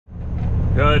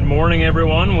Good morning,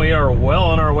 everyone. We are well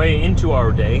on our way into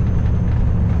our day.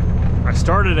 I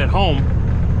started at home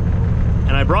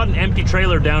and I brought an empty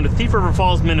trailer down to Thief River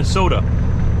Falls, Minnesota.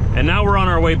 And now we're on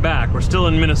our way back. We're still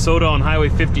in Minnesota on Highway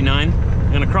 59.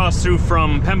 I'm gonna cross through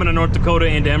from Pembina, North Dakota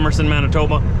into Emerson,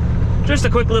 Manitoba. Just a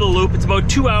quick little loop. It's about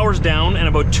 2 hours down and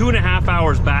about 2.5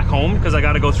 hours back home because I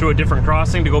gotta go through a different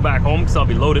crossing to go back home because I'll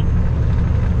be loaded.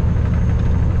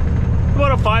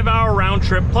 About a 5-hour round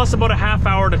trip, plus about a half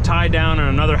hour to tie down and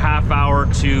another half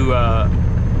hour to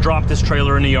drop this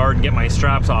trailer in the yard and get my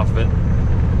straps off of it.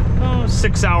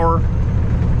 6-hour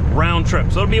round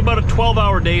trip. So it'll be about a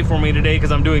 12-hour day for me today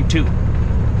because I'm doing two.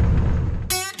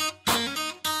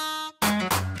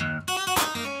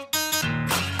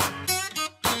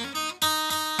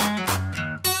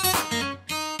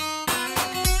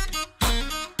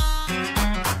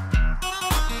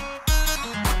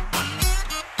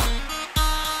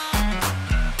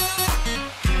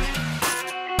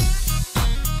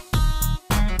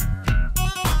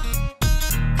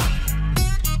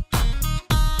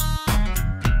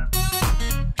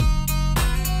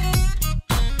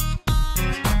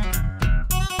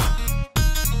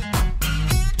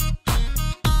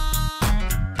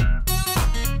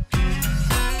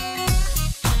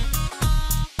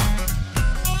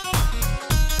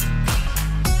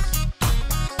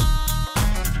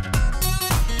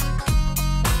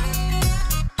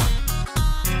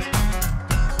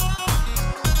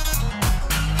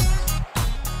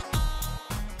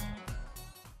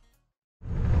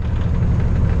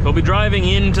 We'll be driving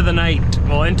into the night,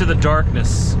 well, into the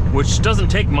darkness, which doesn't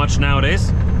take much nowadays.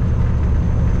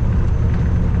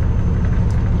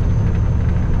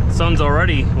 The sun's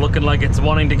already looking like it's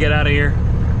wanting to get out of here.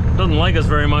 Doesn't like us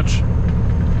very much.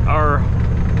 Our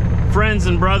friends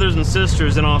and brothers and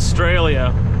sisters in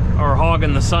Australia are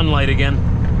hogging the sunlight again.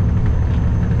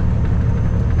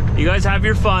 You guys have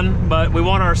your fun, but we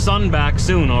want our sun back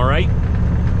soon, all right?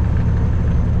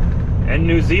 And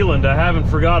New Zealand, I haven't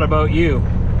forgot about you.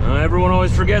 Everyone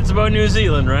always forgets about New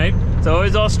Zealand, right? It's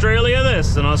always Australia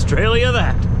this and Australia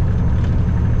that.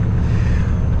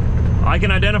 I can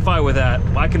identify with that.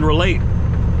 I can relate.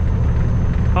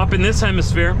 Up in this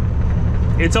hemisphere,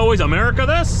 it's always America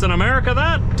this and America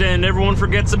that, and everyone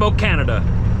forgets about Canada.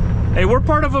 Hey, we're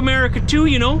part of America too,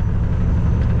 you know?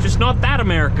 Just not that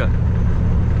America.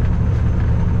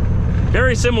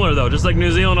 Very similar though, just like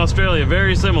New Zealand, Australia,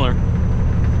 very similar.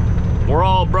 We're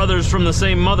all brothers from the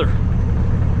same mother.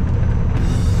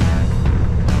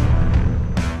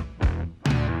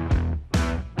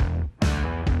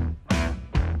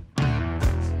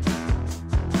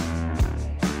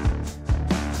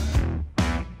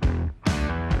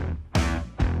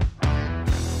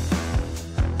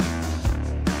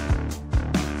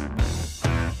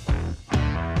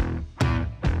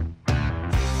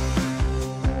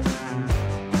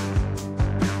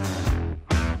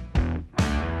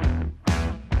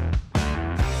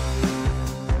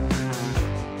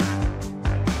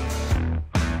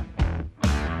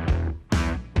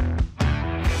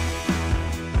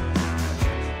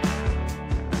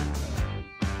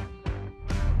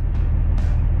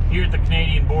 Here at the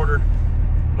Canadian border,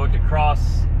 about to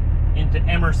cross into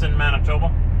Emerson, Manitoba.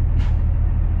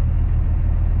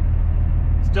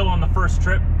 Still on the first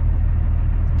trip.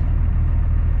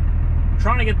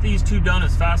 Trying to get these two done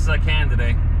as fast as I can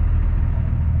today.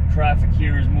 Traffic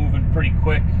here is moving pretty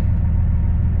quick.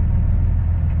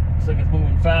 Looks like it's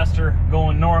moving faster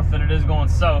going north than it is going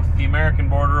south. The American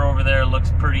border over there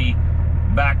looks pretty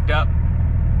backed up.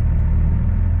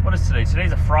 What is today?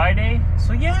 Today's a Friday.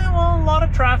 So yeah, well, a lot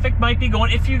of traffic might be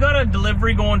going. If you got a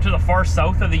delivery going to the far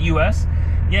south of the US,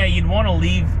 yeah, you'd want to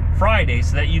leave Friday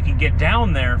so that you can get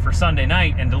down there for Sunday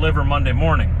night and deliver Monday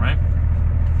morning, right?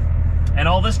 And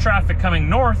all this traffic coming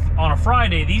north on a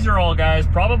Friday, these are all guys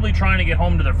probably trying to get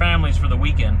home to their families for the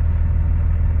weekend.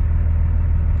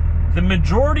 The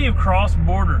majority of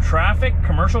cross-border traffic,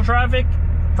 commercial traffic,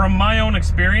 from my own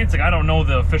experience, like I don't know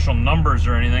the official numbers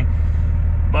or anything,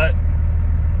 but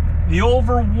the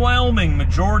overwhelming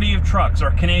majority of trucks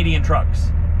are Canadian trucks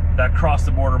that cross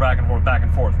the border back and forth, back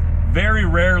and forth. Very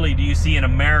rarely do you see an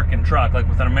American truck, like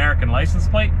with an American license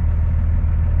plate.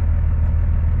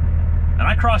 And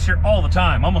I cross here all the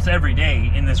time, almost every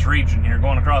day in this region here,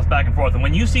 going across back and forth. And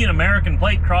when you see an American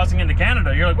plate crossing into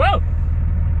Canada, you're like, whoa,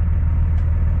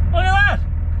 look at that.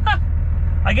 Ha.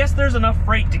 I guess there's enough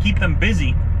freight to keep them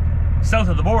busy south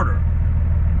of the border.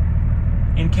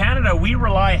 In Canada, we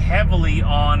rely heavily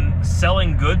on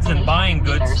selling goods and buying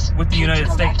goods with the United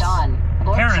States.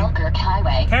 Karen,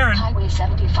 Karen, Highway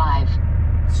 75.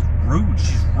 It's rude.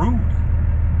 She's rude.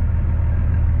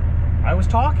 I was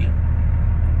talking.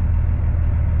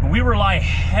 we rely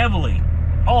heavily,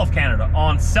 all of Canada,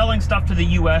 on selling stuff to the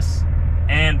US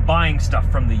and buying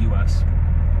stuff from the US.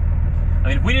 I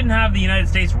mean, if we didn't have the United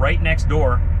States right next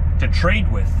door to trade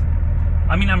with,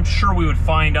 I mean, I'm sure we would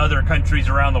find other countries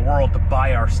around the world to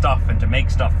buy our stuff and to make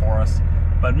stuff for us.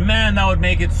 But man, that would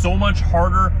make it so much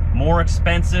harder, more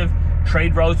expensive.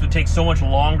 Trade routes would take so much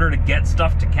longer to get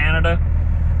stuff to Canada.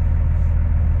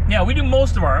 Yeah, we do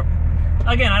most of our,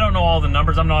 again, I don't know all the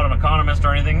numbers, I'm not an economist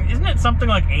or anything. Isn't it something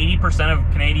like 80%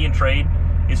 of Canadian trade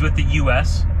is with the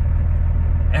US?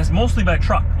 And it's mostly by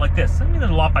truck, like this. I mean,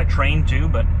 there's a lot by train too,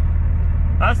 but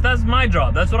that's my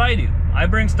job. That's what I do. I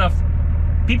bring stuff.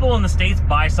 People in the States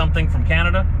buy something from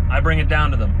Canada, I bring it down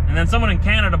to them. And then someone in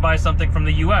Canada buys something from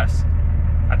the US.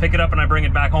 I pick it up and I bring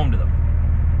it back home to them.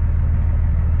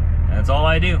 That's all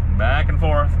I do. Back and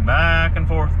forth, back and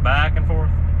forth, back and forth.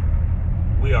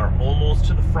 We are almost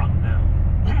to the front now.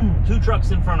 2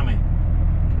 trucks in front of me.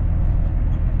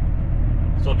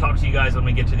 So I'll talk to you guys when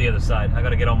we get to the other side. I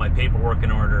gotta get all my paperwork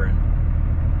in order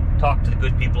and talk to the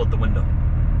good people at the window.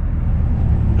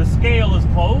 The scale is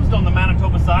closed on the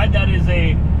Manitoba side. That is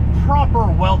a proper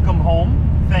welcome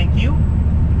home. Thank you.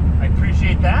 I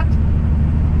appreciate that.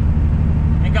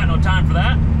 Ain't got no time for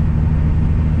that.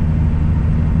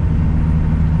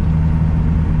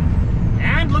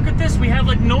 And look at this, we have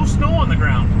like no snow on the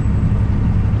ground.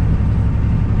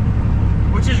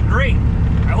 Which is great.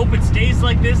 I hope it stays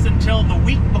like this until the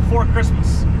week before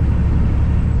Christmas.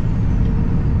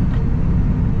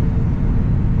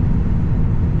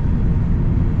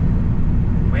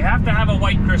 We have to have a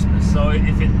white Christmas, so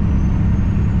if it,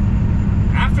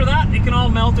 after that, it can all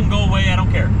melt and go away, I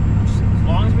don't care. Just as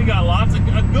long as we got lots of,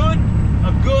 a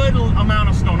good amount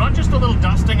of snow, not just a little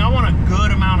dusting, I want a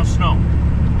good amount of snow.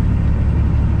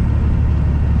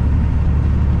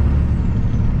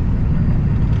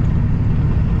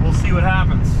 We'll see what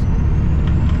happens.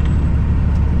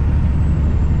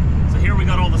 So here we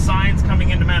got all the signs coming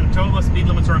into Manitoba. Speed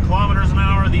limits are in kilometers an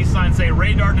hour. These signs say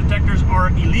radar detectors are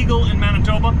illegal in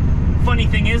Manitoba. Funny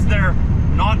thing is, they're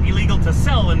not illegal to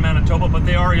sell in Manitoba, but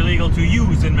they are illegal to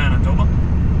use in Manitoba.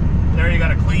 There you got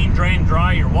to clean, drain,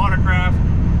 dry your watercraft.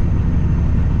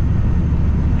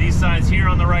 These signs here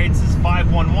on the right says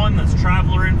 511. That's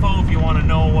traveler info. If you want to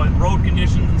know what road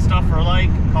conditions and stuff are like,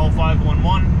 call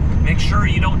 511. Make sure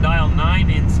you don't dial 9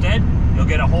 instead. You'll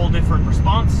get a whole different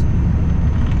response.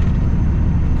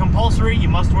 Compulsory, you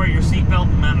must wear your seatbelt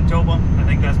in Manitoba. I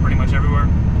think that's pretty much everywhere.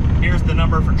 Here's the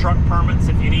number for truck permits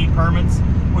if you need permits,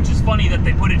 which is funny that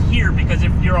they put it here, because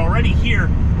if you're already here,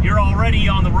 you're already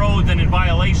on the roads and in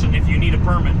violation if you need a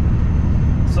permit.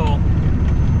 So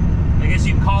I guess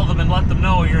you can call them and let them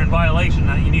know you're in violation,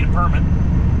 that you need a permit.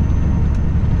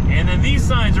 And then these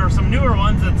signs are some newer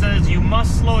ones that says you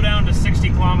must slow down to 60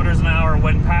 kilometers an hour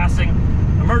when passing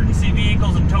emergency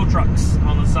vehicles and tow trucks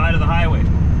on the side of the highway.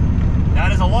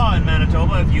 That is a law in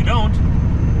Manitoba. If you don't,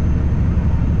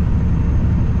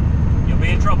 you'll be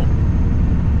in trouble.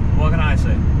 What can I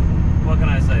say? What can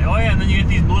I say? Oh yeah, and then you get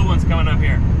these blue ones coming up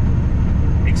here.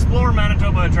 Explore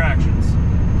Manitoba attractions.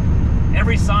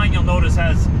 Every sign you'll notice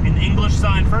has an English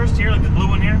sign first here, like the blue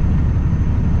one here.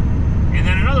 And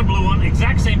then another blue one,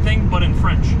 exact same thing, but in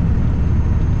French.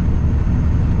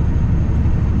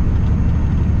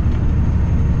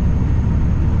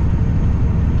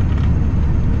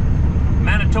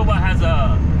 Manitoba has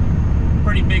a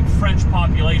pretty big French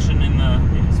population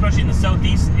especially in the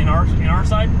southeast, in our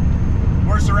side.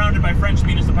 We're surrounded by French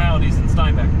municipalities in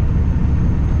Steinbeck.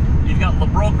 You've got La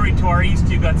Broquerie to our east,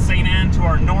 you've got Saint Anne to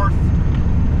our north,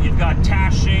 you've got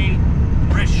Taché,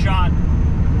 Richshot,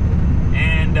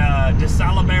 and de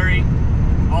Salaberry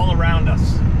all around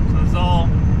us. So it's all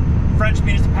French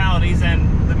municipalities,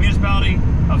 and the municipality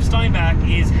of Steinbeck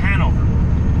is Hanover.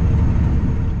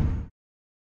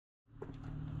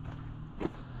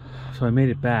 So I made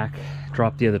it back,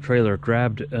 dropped the other trailer,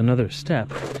 grabbed another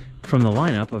step from the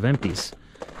lineup of empties,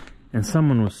 and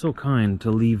someone was so kind to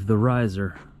leave the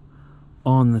riser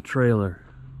on the trailer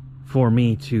for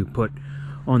me to put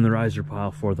on the riser pile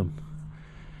for them.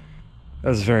 That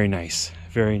was very nice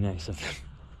of them.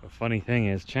 The funny thing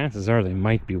is, chances are they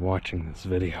might be watching this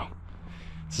video.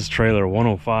 This is trailer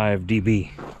 105 DB.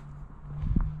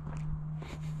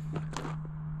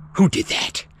 Who did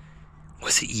that?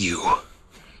 Was it you?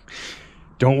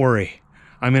 Don't worry,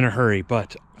 I'm in a hurry,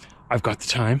 but I've got the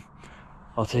time.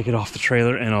 I'll take it off the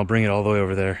trailer and I'll bring it all the way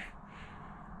over there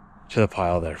to the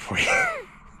pile there for you.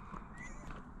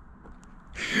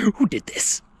 Who did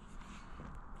this?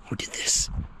 Who did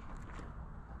this?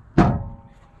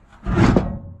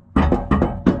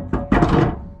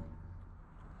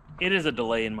 It is a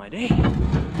delay in my day,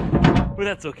 but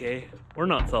that's okay. We're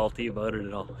not salty about it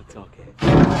at all. It's okay.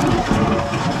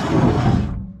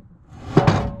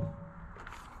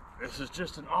 This is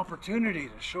just an opportunity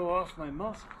to show off my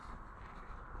muscles.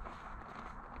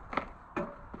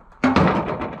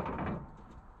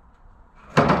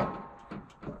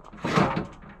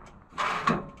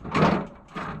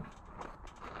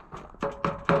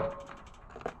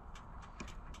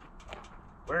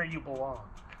 Where you belong.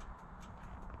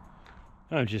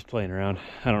 I'm just playing around.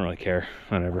 I don't really care.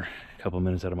 Whatever. A couple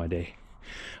minutes out of my day.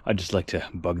 I just like to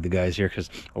bug the guys here because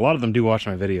a lot of them do watch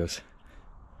my videos.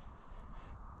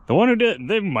 The one who did,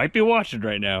 they might be watching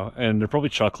right now and they're probably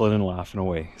chuckling and laughing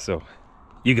away. So,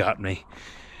 you got me.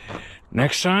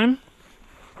 Next time,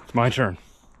 it's my turn.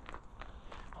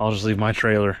 I'll just leave my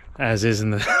trailer as is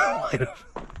in the lineup.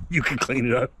 You can clean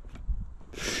it up.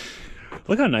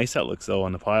 Look how nice that looks though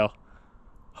on the pile.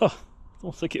 Huh,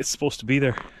 almost like it's supposed to be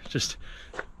there. Just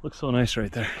looks so nice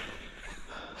right there.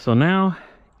 So now,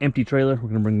 empty trailer. We're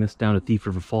gonna bring this down to Thief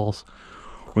River Falls.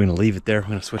 We're gonna leave it there. We're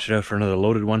gonna switch it out for another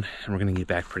loaded one, and we're gonna get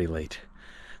back pretty late.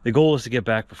 The goal is to get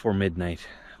back before midnight,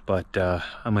 but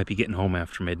I might be getting home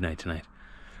after midnight tonight.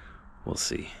 We'll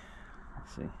see.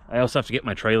 I also have to get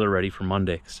my trailer ready for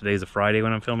Monday, because today's a Friday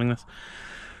when I'm filming this.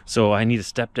 So I need a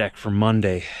step deck for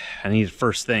Monday. I need it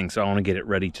first thing, so I want to get it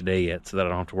ready today yet, so that I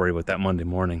don't have to worry about that Monday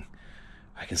morning.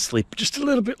 I can sleep just a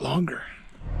little bit longer.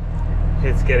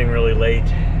 It's getting really late.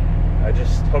 I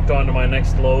just hooked onto my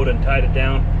next load and tied it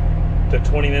down to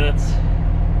 20 minutes.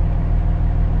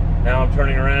 Now I'm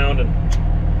turning around and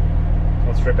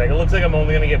going straight back. It looks like I'm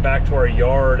only going to get back to our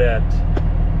yard at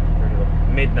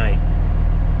midnight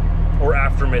or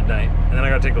after midnight. And then I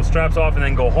got to take those straps off and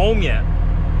then go home yet.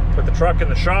 Put the truck in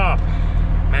the shop.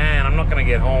 Man, I'm not going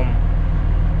to get home.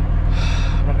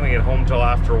 I'm not going to get home till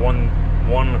after 1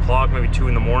 o'clock, maybe 2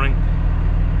 in the morning.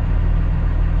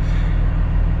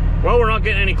 Well, we're not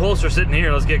getting any closer sitting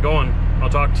here. Let's get going. I'll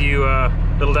talk to you a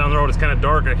little down the road. It's kind of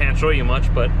dark. I can't show you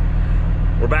much, but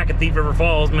we're back at Thief River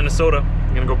Falls, Minnesota.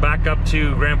 I'm going to go back up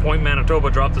to Grand Point, Manitoba,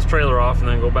 drop this trailer off, and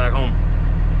then go back home.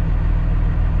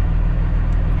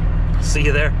 See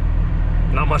you there.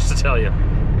 Not much to tell you.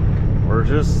 We're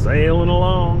just sailing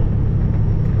along.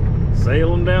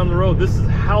 Sailing down the road. This is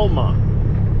Helma,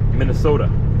 Minnesota.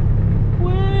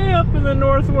 Way up in the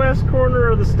northwest corner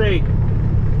of the state.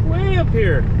 Way up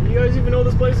here. You guys even know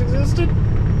this place existed?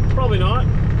 Probably not.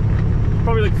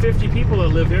 Probably like 50 people that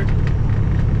live here.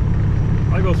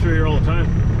 I go through here all the time.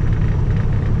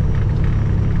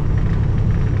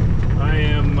 I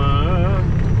am,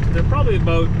 they're probably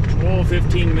about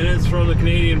 12-15 minutes from the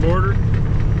Canadian border.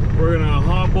 We're gonna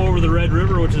hop over the Red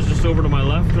River, which is just over to my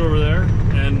left over there,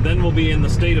 and then we'll be in the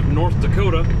state of North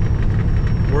Dakota,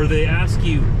 where they ask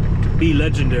you to be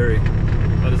legendary.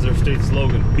 That is their state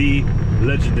slogan, be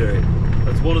legendary.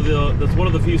 That's one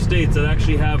of the few states that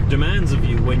actually have demands of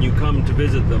you when you come to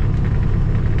visit them.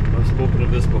 I've spoken of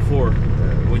this before.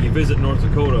 When you visit North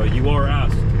Dakota, you are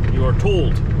asked, you are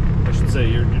told, I should say,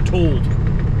 you're told,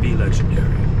 be legendary.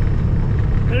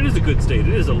 And it is a good state.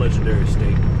 It is a legendary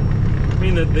state. I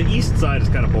mean, the east side is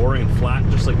kind of boring and flat,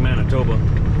 just like Manitoba.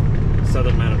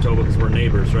 Southern Manitoba, because we're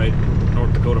neighbors, right?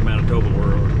 North Dakota, Manitoba,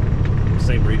 we're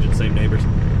same region, same neighbors.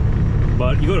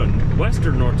 But you go to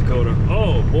western North Dakota,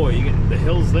 oh boy, you get the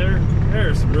hills there.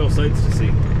 There's some real sights to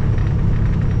see.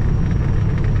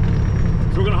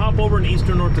 So we're gonna hop over in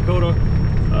eastern North Dakota,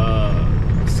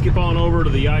 skip on over to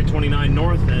the I-29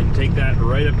 north and take that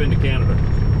right up into Canada.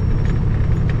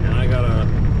 And I gotta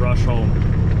rush home,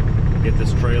 get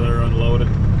this trailer unloaded.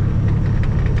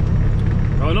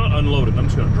 Oh, not unloaded, I'm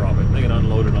just gonna drop it. I can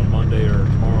unload it on Monday or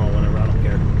tomorrow, whatever, I don't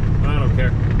care. I don't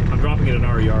care. I'm dropping it in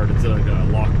our yard. It's like a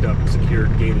locked up,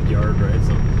 secured, gated yard, right?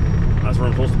 So that's where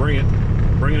I'm supposed to bring it.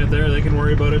 Bringing it there, they can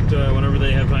worry about it whenever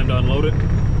they have time to unload it.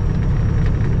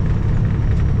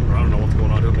 Or I don't know what's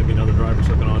going on to it. Maybe another driver's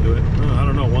hooking onto it. I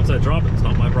don't know. Once I drop it, it's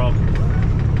not my problem.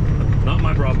 Not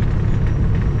my problem.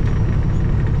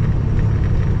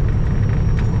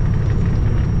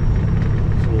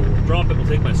 So we'll drop it. We'll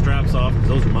take my straps off because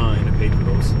those are mine. I paid for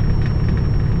those.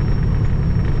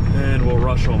 And we'll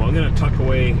rush home. I'm gonna tuck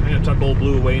Old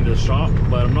Blue away into the shop,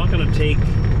 but I'm not gonna take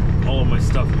all of my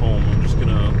stuff home. I'm just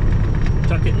gonna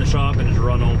tuck it in the shop and just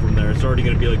run home from there. It's already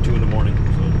gonna be like 2 in the morning,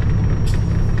 so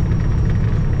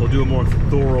we'll do a more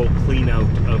thorough clean out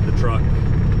of the truck,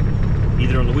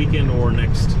 either on the weekend or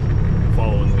next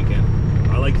following weekend.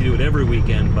 I like to do it every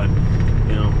weekend, but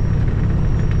you know,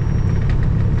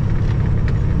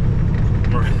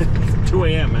 it's 2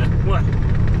 a.m. man. What?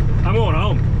 I'm going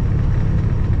home.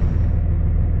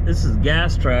 This is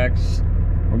Gas Track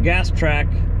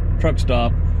truck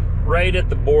stop right at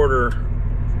the border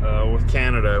with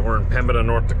Canada. We're in Pembina,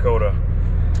 North Dakota.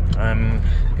 I'm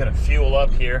gonna fuel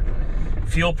up here.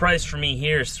 Fuel price for me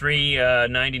here is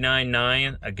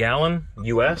 $3.99.9 a gallon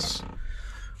US,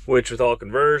 which with all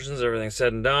conversions, everything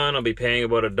said and done, I'll be paying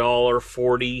about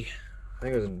 $1.40. I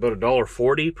think it was about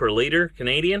 $1.40 per liter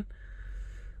Canadian.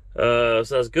 So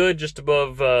that's good, just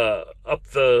above up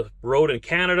the road in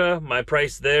Canada. My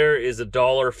price there is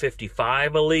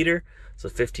 $1.55 a liter, so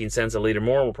 15 cents a liter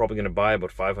more. We're probably going to buy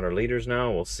about 500 liters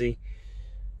now. We'll see.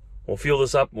 We'll fuel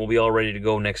this up and we'll be all ready to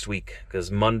go next week, because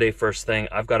Monday first thing,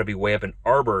 I've got to be way up in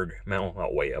Arborg. Well,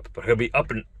 not way up, but I'll be up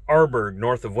in Arborg,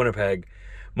 north of Winnipeg,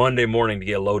 Monday morning to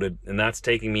get loaded, and that's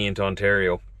taking me into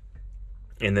Ontario.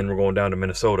 And then we're going down to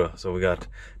Minnesota. So we got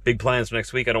big plans for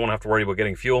next week. I don't want to have to worry about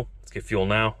getting fuel. Let's get fuel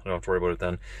now. I don't have to worry about it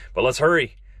then. But let's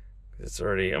hurry.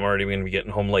 I'm already going to be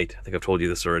getting home late. I think I've told you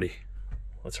this already.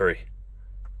 Let's hurry.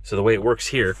 So the way it works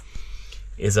here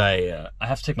is I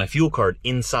have to take my fuel card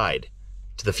inside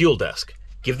to the fuel desk.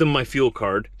 Give them my fuel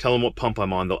card. Tell them what pump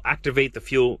I'm on. They'll activate the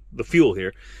fuel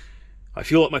here. I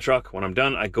fuel up my truck. When I'm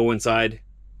done, I go inside,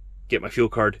 get my fuel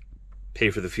card, pay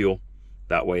for the fuel.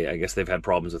 That way, I guess they've had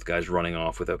problems with guys running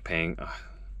off without paying.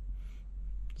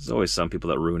 There's always some people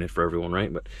that ruin it for everyone,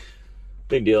 right? But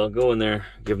big deal. Go in there,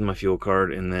 give them my fuel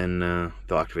card, and then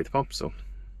they'll activate the pump. So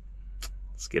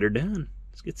let's get her done.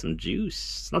 Let's get some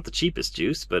juice. It's not the cheapest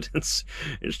juice, but it's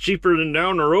cheaper than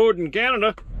down the road in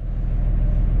Canada.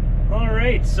 All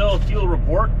right, so fuel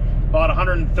report. About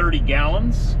 130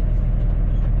 gallons,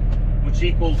 which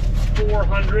equals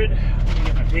 400. Let me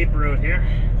get my paper out here.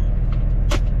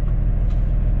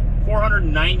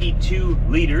 492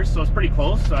 liters, so it's pretty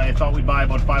close. I thought we'd buy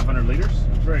about 500 liters.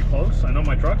 It's very close. I know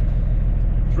my truck.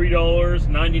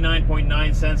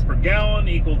 $3.99.9 per gallon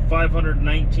equaled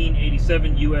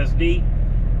 519.87 USD,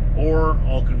 or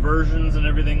all conversions and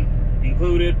everything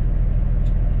included,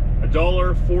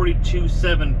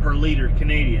 $1.42.7 per liter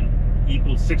Canadian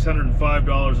equaled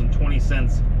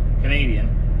 $605.20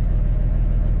 Canadian.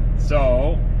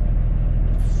 So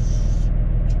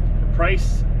the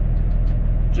price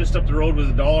just up the road was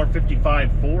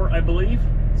 $1.55.4, I believe.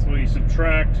 So you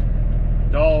subtract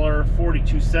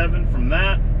 $1.42.7 from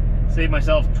that, save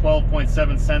myself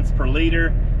 12.7 cents per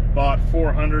liter, bought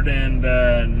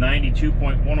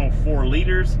 492.104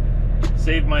 liters,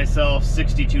 saved myself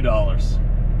 $62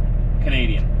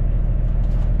 Canadian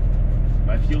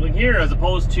by fueling here, as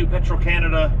opposed to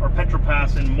Petro-Canada or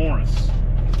Petro-Pass in Morris.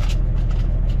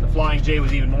 The Flying J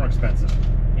was even more expensive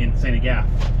in St. Agathe.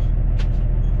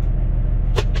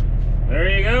 There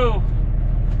you go.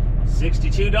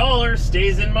 $62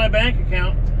 stays in my bank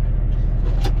account.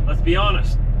 Let's be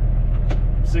honest.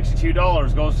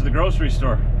 $62 goes to the grocery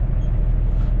store.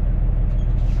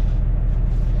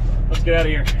 Let's get out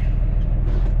of here.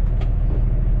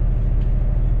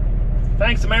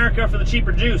 Thanks, America, for the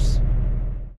cheaper juice.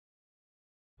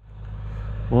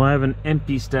 Well, I have an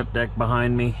empty step deck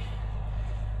behind me.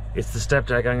 It's the step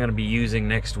deck I'm going to be using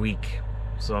next week.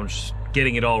 So I'm just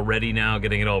getting it all ready now,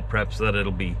 getting it all prepped so that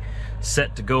it'll be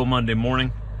set to go Monday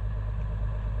morning.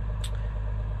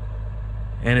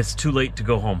 And it's too late to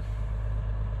go home.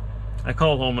 I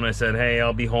called home and I said, hey,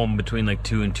 I'll be home between like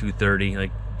 2 and 2:30.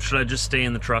 Like, should I just stay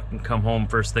in the truck and come home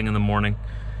first thing in the morning?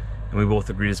 And we both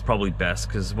agreed it's probably best,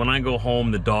 because when I go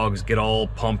home, the dogs get all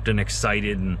pumped and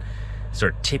excited and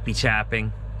start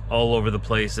tippy-tapping all over the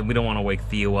place, and we don't want to wake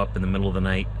Theo up in the middle of the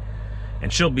night.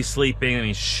 And she'll be sleeping, I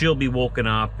mean, she'll be woken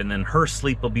up, and then her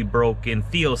sleep will be broken,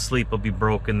 Theo's sleep will be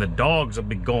broken, the dogs will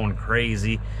be going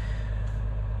crazy.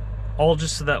 All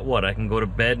just so that, what, I can go to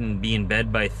bed and be in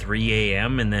bed by 3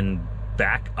 a.m. and then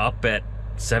back up at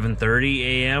 7:30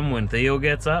 a.m. when Theo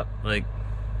gets up? Like,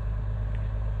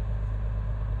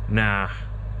 nah.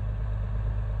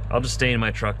 I'll just stay in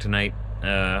my truck tonight.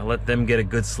 Let them get a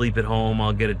good sleep at home.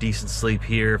 I'll get a decent sleep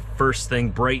here. First thing,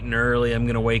 bright and early, I'm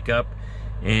gonna wake up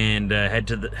and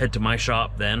head to my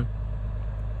shop then,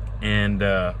 and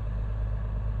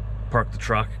park the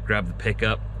truck, grab the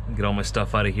pickup, get all my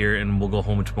stuff out of here, and we'll go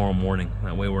home tomorrow morning.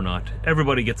 That way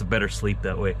everybody gets a better sleep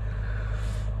that way.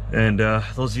 And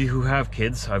those of you who have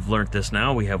kids, I've learned this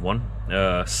now, we have one.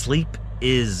 Sleep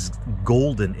is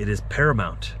golden. It is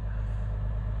paramount.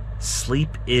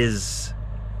 Sleep is...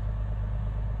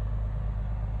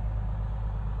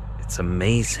 it's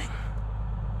amazing.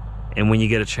 And when you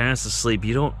get a chance to sleep,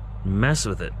 you don't mess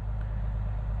with it.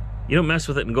 You don't mess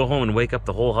with it and go home and wake up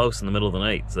the whole house in the middle of the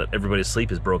night so that everybody's sleep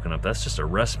is broken up. That's just a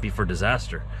recipe for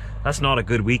disaster. That's not a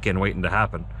good weekend waiting to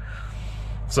happen.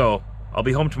 So I'll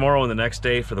be home tomorrow and the next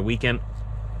day for the weekend.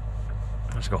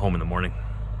 I'll just go home in the morning.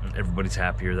 Everybody's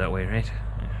happier that way, right?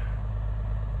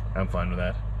 I'm fine with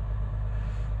that.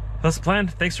 That's the plan.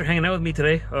 Thanks for hanging out with me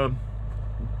today.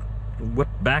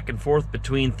 Whipped back and forth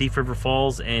between Thief River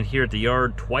Falls and here at the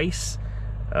yard twice.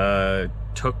 It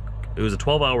was a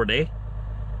 12-hour day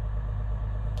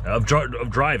of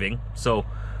driving. So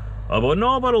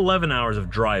about 11 hours of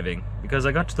driving, because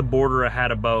I got to the border. I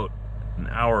had about an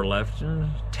hour left.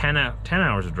 10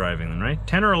 hours of driving then, right?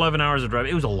 10 or 11 hours of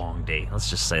driving. It was a long day.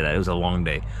 Let's just say that. It was a long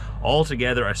day.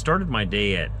 Altogether, I started my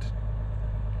day at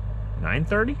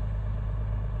 9:30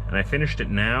 and I finished it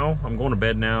now. I'm going to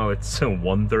bed now. It's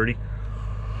 1:30.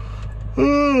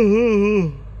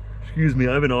 Excuse me,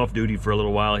 I've been off duty for a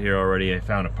little while here already. I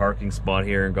found a parking spot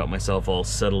here and got myself all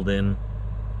settled in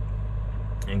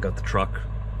and got the truck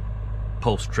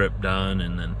post-trip done,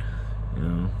 and then, you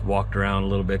know, walked around a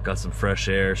little bit, got some fresh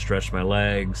air, stretched my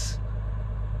legs,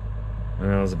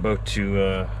 and I was about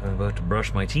to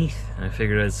brush my teeth. I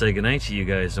figured I'd say goodnight to you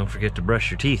guys. Don't forget to brush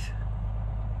your teeth.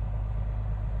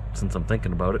 Since I'm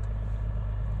thinking about it,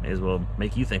 may as well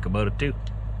make you think about it too.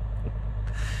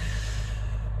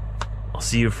 I'll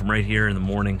see you from right here in the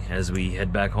morning as we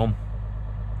head back home.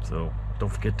 So don't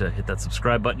forget to hit that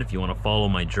subscribe button if you want to follow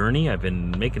my journey. I've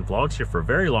been making vlogs here for a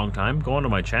very long time. Go onto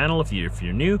my channel if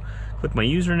you're new. Click my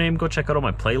username. Go check out all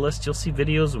my playlists. You'll see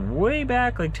videos way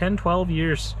back, like 10, 12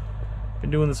 years. Been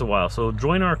doing this a while. So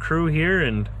join our crew here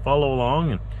and follow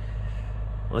along, and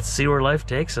let's see where life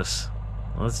takes us.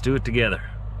 Let's do it together.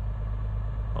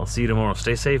 I'll see you tomorrow.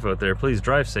 Stay safe out there. Please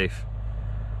drive safe.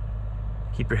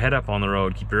 Keep your head up on the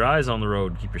road. Keep your eyes on the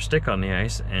road. Keep your stick on the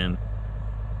ice. And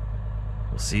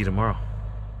we'll see you tomorrow.